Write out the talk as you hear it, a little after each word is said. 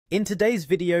In today's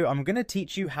video, I'm going to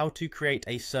teach you how to create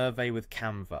a survey with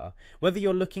Canva. Whether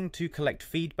you're looking to collect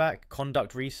feedback,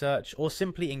 conduct research, or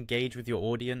simply engage with your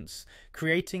audience,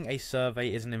 creating a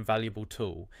survey is an invaluable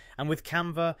tool. And with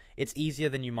Canva, it's easier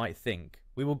than you might think.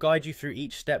 We will guide you through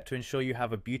each step to ensure you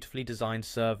have a beautifully designed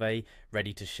survey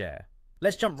ready to share.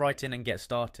 Let's jump right in and get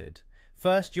started.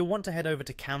 First, you'll want to head over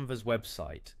to Canva's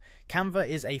website. Canva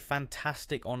is a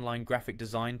fantastic online graphic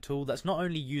design tool that's not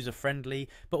only user-friendly,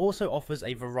 but also offers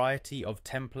a variety of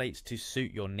templates to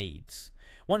suit your needs.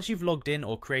 Once you've logged in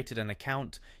or created an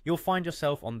account, you'll find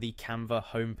yourself on the Canva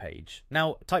homepage.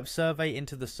 Now, type survey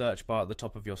into the search bar at the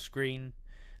top of your screen.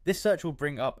 This search will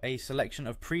bring up a selection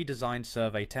of pre-designed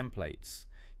survey templates.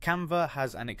 Canva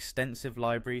has an extensive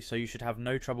library, so you should have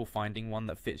no trouble finding one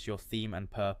that fits your theme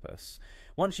and purpose.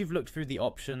 Once you've looked through the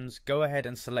options, go ahead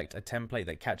and select a template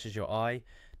that catches your eye.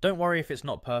 Don't worry if it's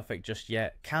not perfect just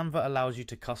yet. Canva allows you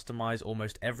to customize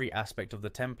almost every aspect of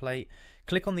the template.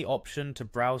 Click on the option to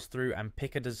browse through and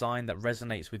pick a design that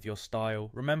resonates with your style.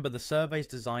 Remember, the survey's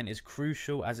design is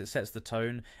crucial as it sets the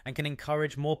tone and can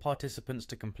encourage more participants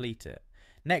to complete it.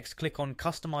 Next, click on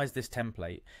Customize this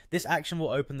template. This action will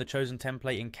open the chosen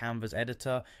template in Canva's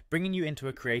editor, bringing you into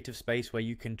a creative space where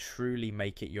you can truly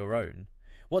make it your own.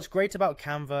 What's great about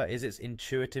Canva is its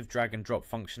intuitive drag and drop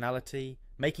functionality,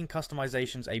 making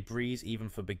customizations a breeze even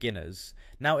for beginners.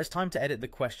 Now it's time to edit the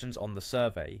questions on the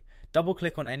survey. Double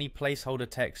click on any placeholder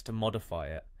text to modify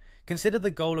it. Consider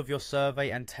the goal of your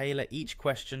survey and tailor each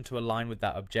question to align with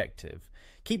that objective.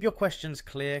 Keep your questions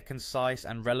clear, concise,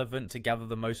 and relevant to gather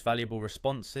the most valuable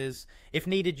responses. If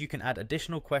needed, you can add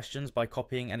additional questions by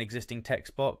copying an existing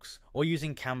text box or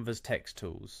using Canva's text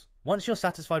tools. Once you're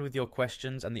satisfied with your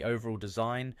questions and the overall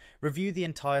design, review the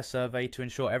entire survey to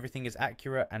ensure everything is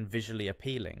accurate and visually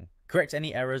appealing. Correct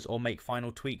any errors or make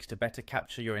final tweaks to better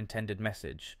capture your intended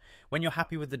message. When you're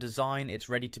happy with the design, it's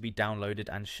ready to be downloaded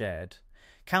and shared.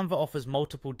 Canva offers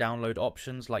multiple download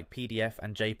options like PDF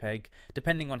and JPEG,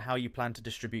 depending on how you plan to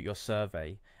distribute your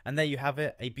survey. And there you have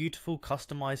it, a beautiful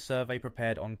customized survey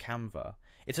prepared on Canva.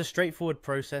 It's a straightforward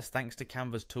process thanks to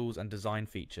Canva's tools and design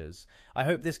features. I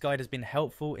hope this guide has been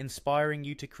helpful, inspiring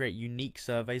you to create unique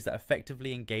surveys that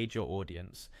effectively engage your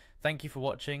audience. Thank you for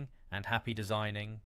watching and happy designing.